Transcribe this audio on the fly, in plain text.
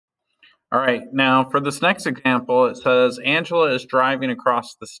All right, now for this next example, it says Angela is driving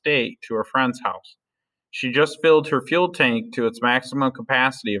across the state to her friend's house. She just filled her fuel tank to its maximum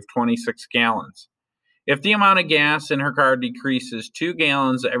capacity of 26 gallons. If the amount of gas in her car decreases 2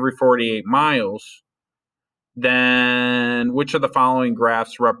 gallons every 48 miles, then which of the following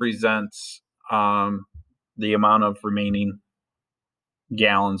graphs represents the amount of remaining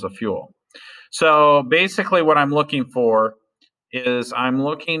gallons of fuel? So basically what I'm looking for is I'm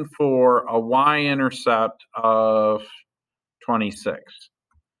looking for a y-intercept of 26.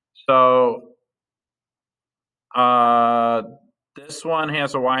 So this one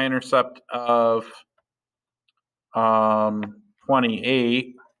has a y-intercept of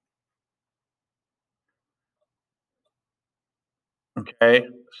 28. Okay,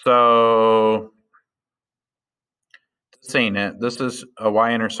 so this ain't it. This is a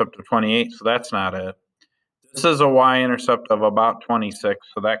y-intercept of 28, so that's not it. This is a y-intercept of about 26,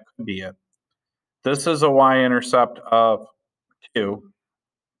 so that could be it. This is a y-intercept of 2.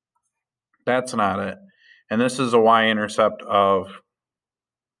 That's not it. And this is a y-intercept of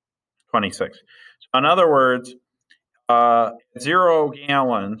 26. So in other words, 0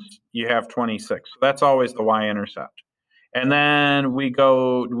 gallons, you have 26. So that's always the y-intercept. And then we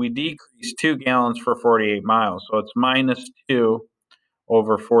decrease 2 gallons for 48 miles. So it's minus 2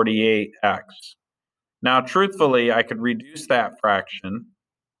 over 48x. Now, truthfully, I could reduce that fraction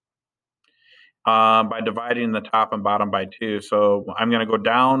by dividing the top and bottom by 2. So I'm going to go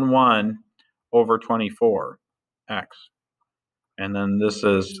down 1 over 24x. And then this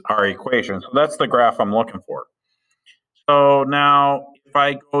is our equation. So that's the graph I'm looking for. So now if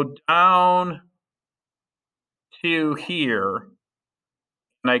I go down to here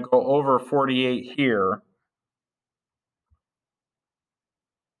and I go over 48 here,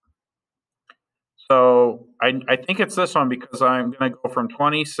 so I think it's this one because I'm going to go from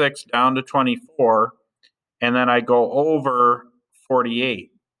 26 down to 24, and then I go over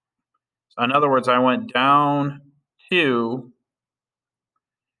 48. So in other words, I went down 2,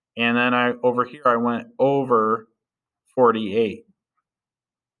 and then over here I went over 48.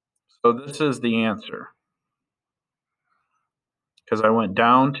 So this is the answer. Because I went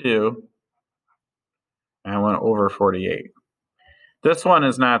down 2, and I went over 48. This one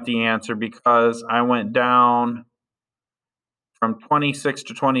is not the answer because I went down from 26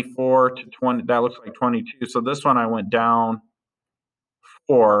 to 24 to 20. That looks like 22. So this one I went down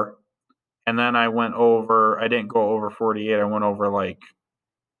 4, and then I went over. I didn't go over 48. I went over like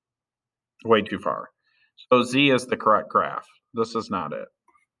way too far. So Z is the correct graph. This is not it.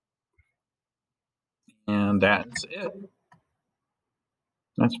 And that's it.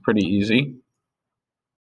 That's pretty easy.